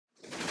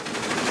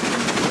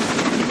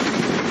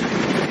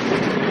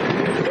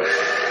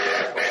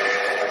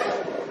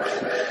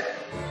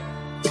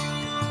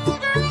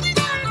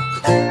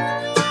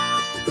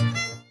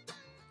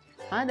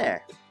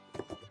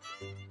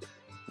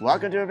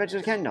Welcome to Adventures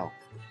with Kendall.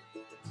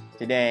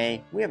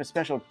 Today, we have a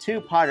special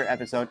two-parter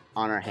episode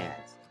on our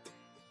hands.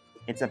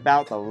 It's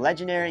about the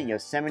legendary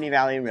Yosemite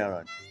Valley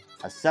Railroad,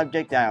 a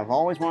subject that I've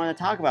always wanted to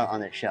talk about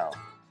on this show.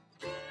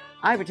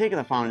 I have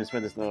particular fondness for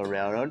this little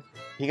railroad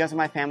because of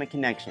my family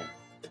connection.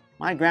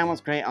 My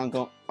grandma's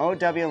great-uncle, OW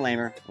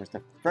Lehmer, was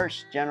the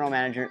first general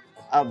manager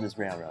of this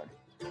railroad.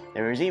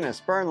 There was even a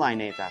spur line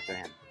named after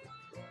him.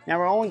 Now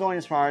we're only going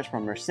as far as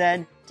from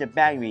Merced to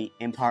Bagby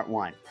in Part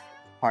 1.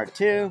 Part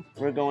 2,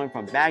 we're going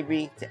from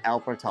Bagby to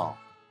El Portal.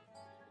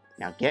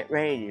 Now get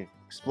ready to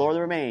explore the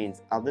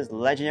remains of this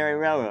legendary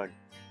railroad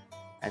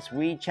as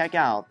we check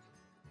out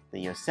the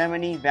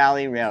Yosemite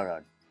Valley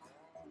Railroad.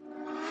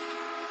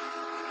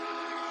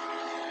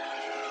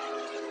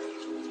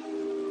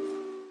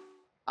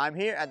 I'm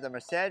here at the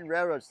Merced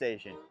Railroad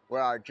Station,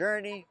 where our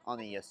journey on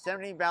the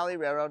Yosemite Valley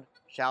Railroad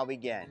shall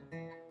begin.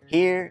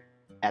 Here,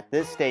 at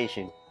this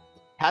station,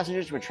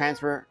 passengers would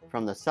transfer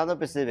from the Southern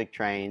Pacific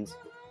trains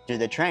to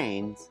the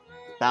trains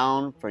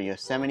bound for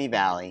Yosemite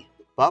Valley.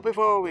 But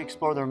before we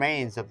explore the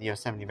remains of the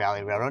Yosemite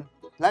Valley Railroad,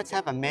 let's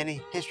have a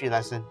mini history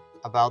lesson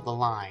about the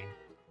line.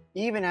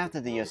 Even after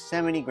the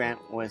Yosemite Grant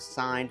was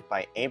signed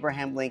by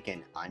Abraham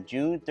Lincoln on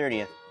June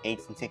 30th,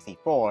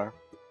 1864,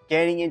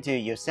 getting into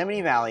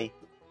Yosemite Valley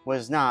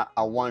was not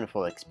a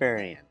wonderful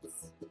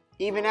experience.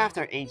 Even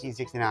after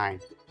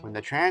 1869, when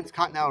the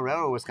Transcontinental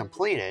Railroad was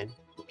completed,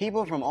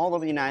 people from all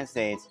over the United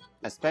States,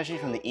 especially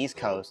from the East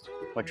Coast,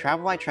 would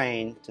travel by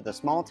train to the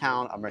small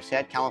town of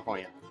Merced,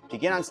 California, to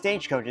get on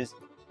stagecoaches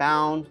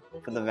bound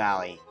for the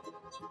valley.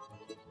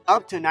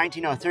 Up to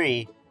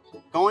 1903,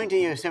 going to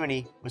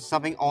Yosemite was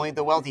something only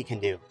the wealthy can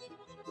do.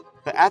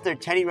 But after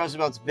Teddy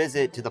Roosevelt's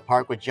visit to the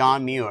park with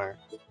John Muir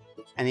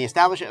and the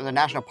establishment of the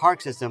National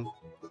Park System,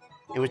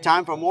 it was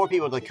time for more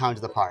people to come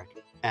to the park,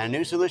 and a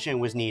new solution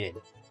was needed.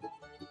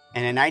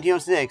 And in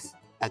 1906,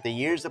 after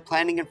years of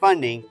planning and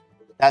funding,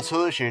 that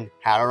solution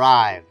had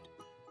arrived.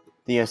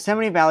 The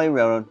Yosemite Valley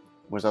Railroad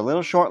was a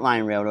little short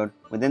line railroad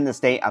within the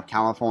state of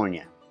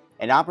California.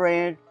 It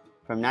operated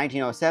from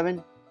 1907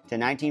 to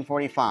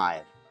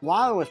 1945.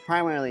 While it was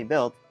primarily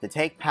built to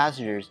take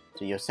passengers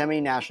to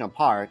Yosemite National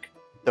Park,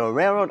 the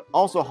railroad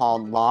also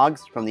hauled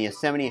logs from the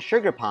Yosemite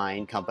Sugar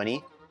Pine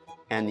Company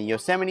and the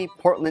Yosemite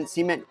Portland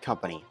Cement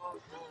Company.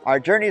 Our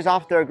journey is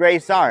off to a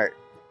great start.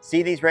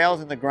 See these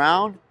rails in the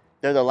ground?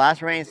 They're the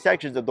last remaining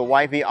sections of the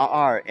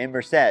YVRR in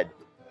Merced.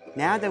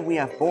 Now that we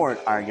have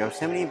boarded our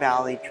Yosemite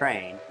Valley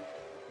train,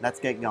 let's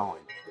get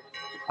going.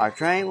 Our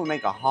train will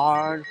make a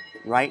hard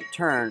right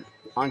turn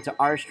onto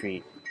R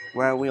Street,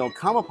 where we will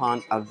come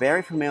upon a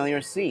very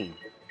familiar scene.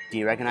 Do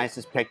you recognize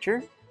this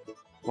picture?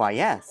 Why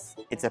yes,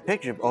 it's a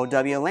picture of OW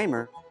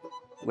Lehmer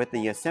with the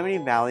Yosemite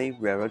Valley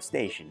Railroad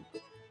Station.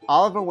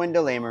 Oliver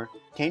Wendell Lehmer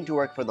came to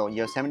work for the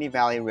Yosemite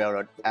Valley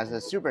Railroad as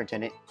a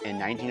superintendent in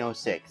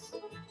 1906.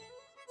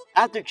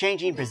 After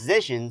changing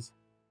positions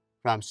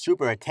from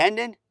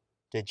superintendent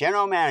to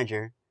general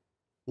manager,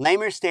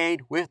 Lehmer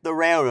stayed with the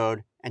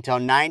railroad until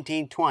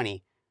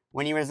 1920,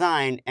 when he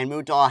resigned and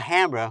moved to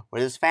Alhambra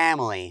with his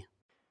family.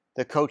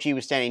 The coach he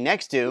was standing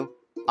next to,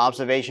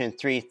 Observation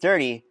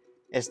 330,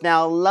 is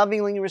now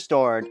lovingly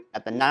restored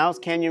at the Niles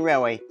Canyon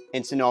Railway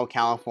in Sonoma,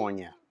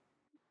 California.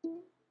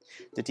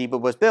 The depot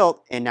was built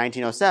in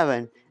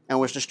 1907 and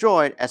was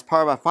destroyed as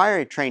part of a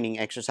fire training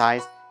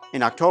exercise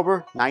in October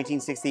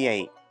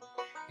 1968.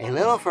 A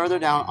little further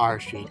down R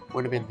Street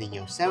would have been the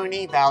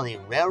Yosemite Valley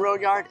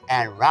Railroad Yard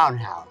and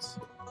Roundhouse.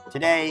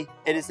 Today,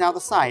 it is now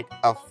the site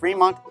of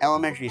Fremont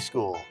Elementary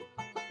School.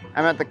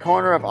 I'm at the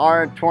corner of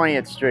R and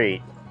 20th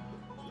Street.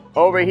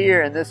 Over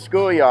here in this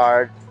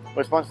schoolyard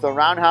was once the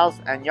roundhouse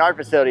and yard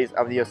facilities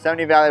of the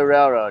Yosemite Valley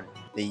Railroad.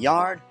 The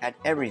yard had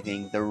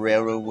everything the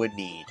railroad would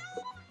need.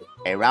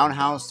 A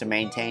roundhouse to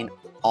maintain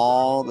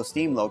all the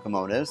steam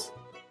locomotives,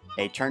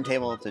 a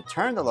turntable to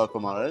turn the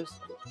locomotives,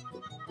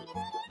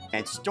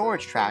 and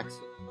storage tracks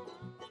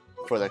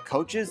for the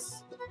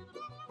coaches,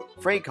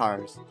 freight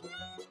cars,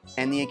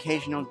 and the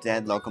occasional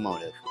dead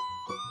locomotive.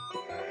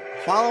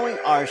 Following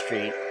R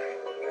Street,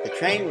 the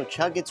train will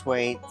chug its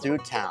way through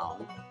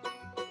town.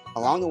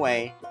 Along the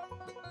way,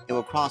 it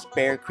will cross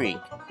Bear Creek.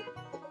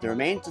 The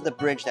remains of the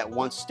bridge that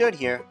once stood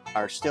here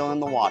are still in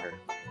the water.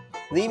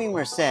 Leaving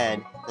Merced,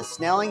 the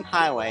Snelling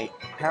Highway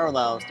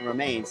parallels the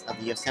remains of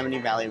the Yosemite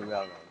Valley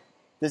Railroad.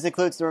 This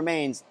includes the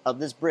remains of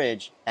this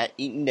bridge at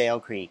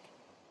Eatondale Creek.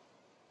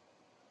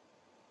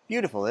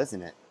 Beautiful,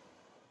 isn't it?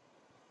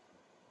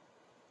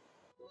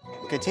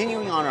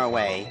 Continuing on our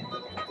way,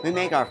 we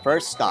make our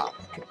first stop.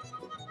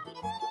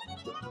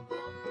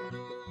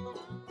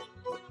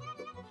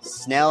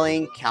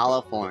 Snelling,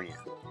 California.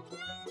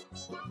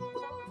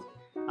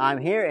 I'm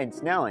here in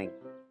Snelling,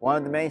 one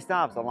of the many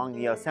stops along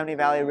the Yosemite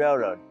Valley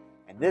Railroad,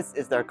 and this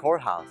is their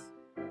courthouse.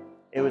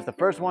 It was the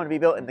first one to be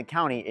built in the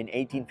county in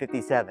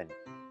 1857.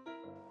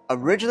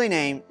 Originally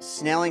named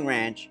Snelling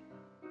Ranch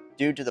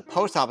due to the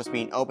post office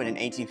being opened in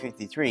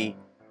 1853,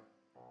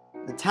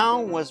 the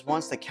town was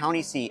once the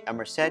county seat of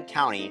Merced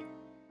County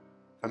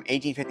from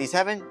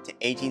 1857 to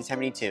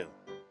 1872.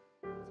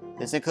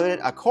 This included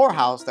a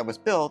courthouse that was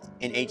built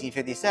in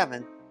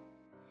 1857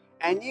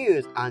 and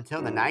used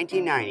until the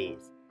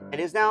 1990s. It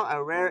is now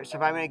a rare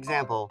surviving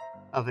example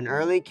of an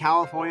early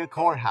California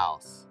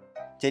courthouse.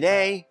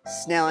 Today,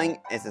 Snelling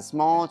is a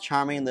small,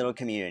 charming little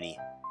community.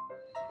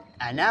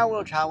 And now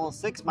we'll travel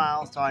 6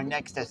 miles to our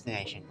next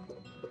destination,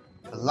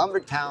 the lumber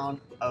town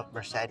of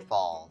Merced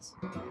Falls.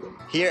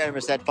 Here in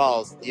Merced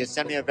Falls, the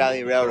Yosemite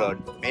Valley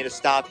Railroad made a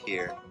stop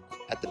here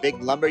at the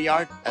big lumber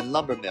yard and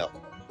lumber mill.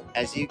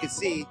 As you can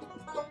see,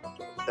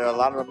 there are a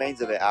lot of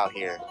remains of it out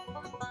here.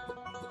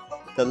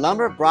 The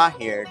lumber brought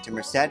here to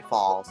Merced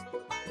Falls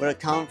would have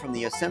come from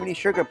the Yosemite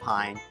sugar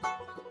pine,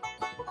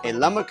 a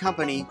lumber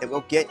company that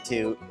we'll get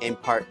to in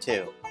part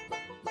 2.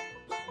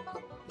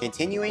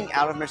 Continuing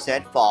out of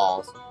Merced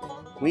Falls,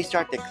 we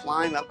start to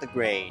climb up the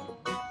grade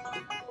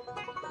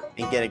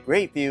and get a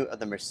great view of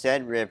the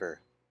Merced River.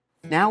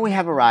 Now we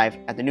have arrived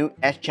at the new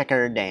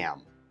Exchequer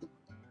Dam,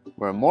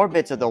 where more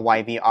bits of the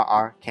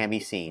YVRR can be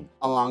seen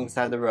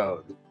alongside the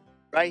road.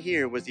 Right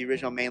here was the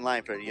original main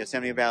line for the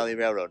Yosemite Valley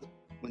Railroad.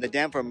 When the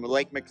dam from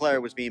Lake McClure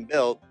was being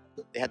built,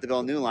 they had to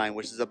build a new line,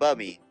 which is above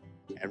me.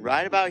 And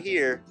right about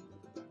here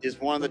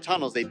is one of the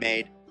tunnels they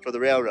made for the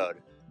railroad.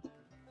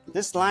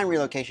 This line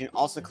relocation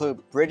also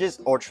includes bridges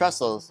or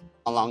trestles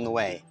along the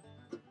way,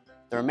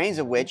 the remains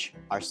of which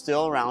are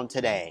still around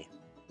today.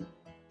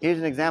 Here's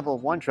an example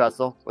of one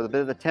trestle with a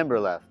bit of the timber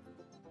left.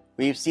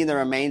 We've seen the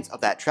remains of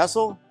that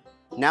trestle.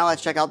 Now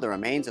let's check out the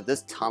remains of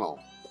this tunnel.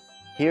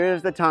 Here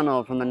is the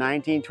tunnel from the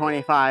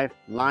 1925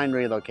 line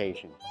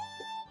relocation.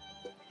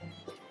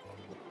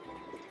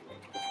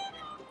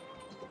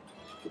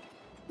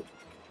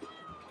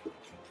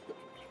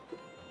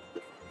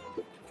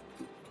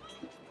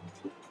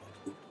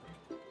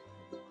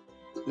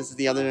 This is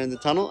the other end of the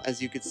tunnel.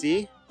 As you can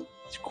see,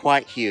 it's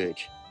quite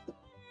huge.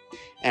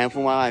 And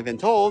from what I've been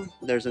told,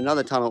 there's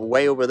another tunnel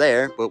way over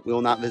there, but we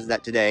will not visit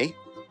that today.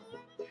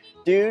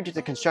 Due to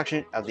the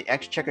construction of the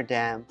Exchequer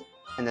Dam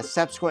and the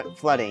subsequent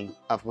flooding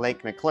of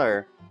Lake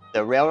McClure,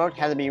 the railroad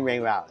had to be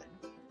rerouted.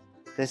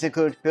 This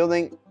includes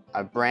building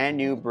a brand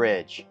new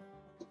bridge.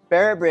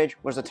 Barrett Bridge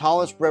was the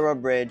tallest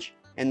railroad bridge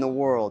in the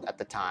world at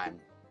the time.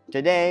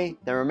 Today,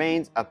 the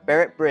remains of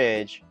Barrett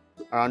Bridge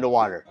are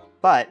underwater,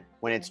 but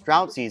when it's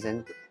drought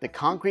season, the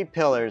concrete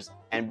pillars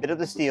and bit of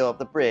the steel of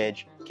the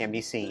bridge can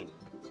be seen.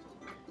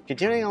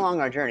 Continuing along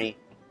our journey,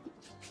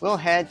 we'll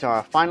head to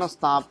our final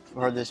stop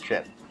for this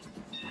trip,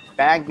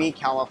 Bagby,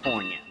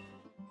 California.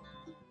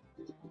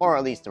 Or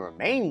at least the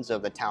remains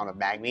of the town of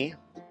Bagby.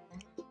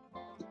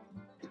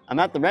 I'm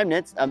at the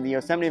remnants of the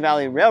Yosemite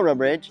Valley Railroad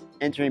Bridge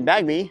entering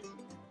Bagby.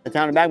 The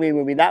town of Bagby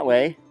will be that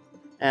way.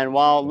 And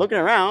while looking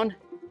around,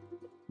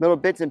 little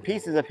bits and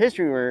pieces of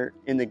history were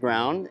in the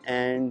ground,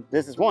 and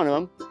this is one of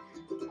them.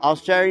 I'll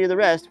share you the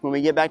rest when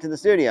we get back to the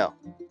studio.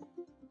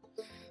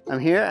 I'm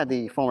here at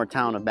the former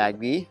town of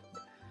Bagby.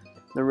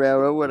 The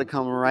railroad would have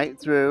come right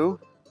through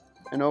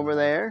and over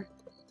there.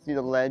 See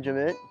the ledge of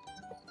it.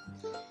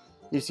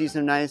 You see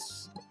some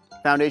nice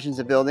foundations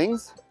of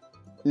buildings.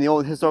 In the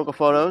old historical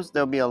photos,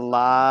 there'll be a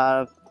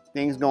lot of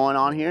things going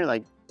on here.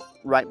 Like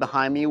right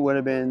behind me would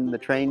have been the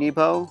train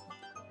depot.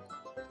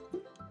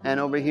 And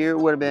over here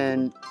would have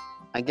been,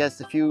 I guess,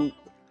 a few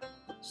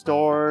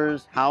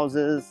stores,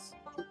 houses.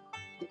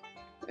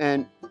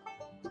 And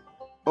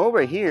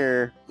over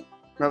here,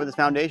 wherever this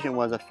foundation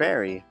was, a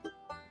ferry,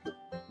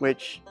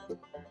 which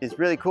is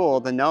really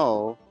cool to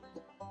know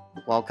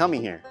while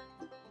coming here.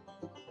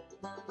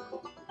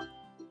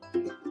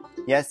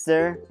 Yes,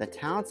 sir, the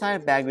town side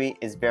of Bagby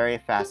is very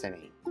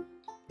fascinating.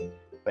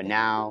 But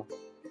now,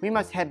 we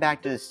must head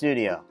back to the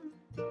studio.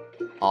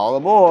 All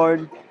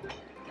aboard!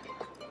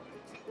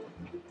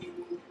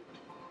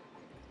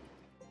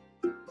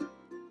 Did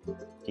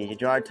you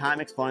enjoy our time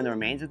exploring the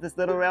remains of this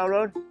little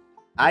railroad?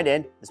 I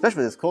did,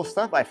 especially this cool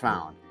stuff I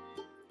found.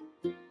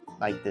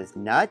 Like this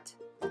nut,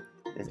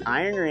 this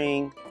iron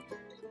ring,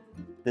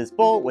 this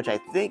bolt, which I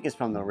think is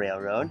from the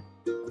railroad,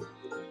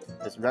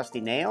 this rusty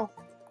nail,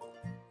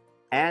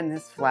 and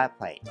this flat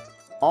plate.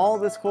 All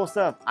this cool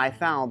stuff I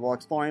found while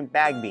exploring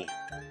Bagby.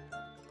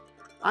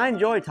 I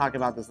enjoyed talking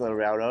about this little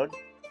railroad,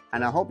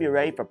 and I hope you're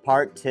ready for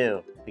part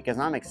 2, because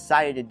I'm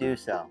excited to do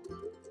so.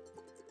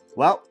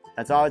 Well,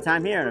 that's all the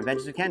time here on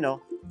Adventures with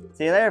Kendall.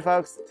 See you later,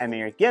 folks, and may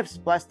your gifts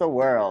bless the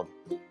world.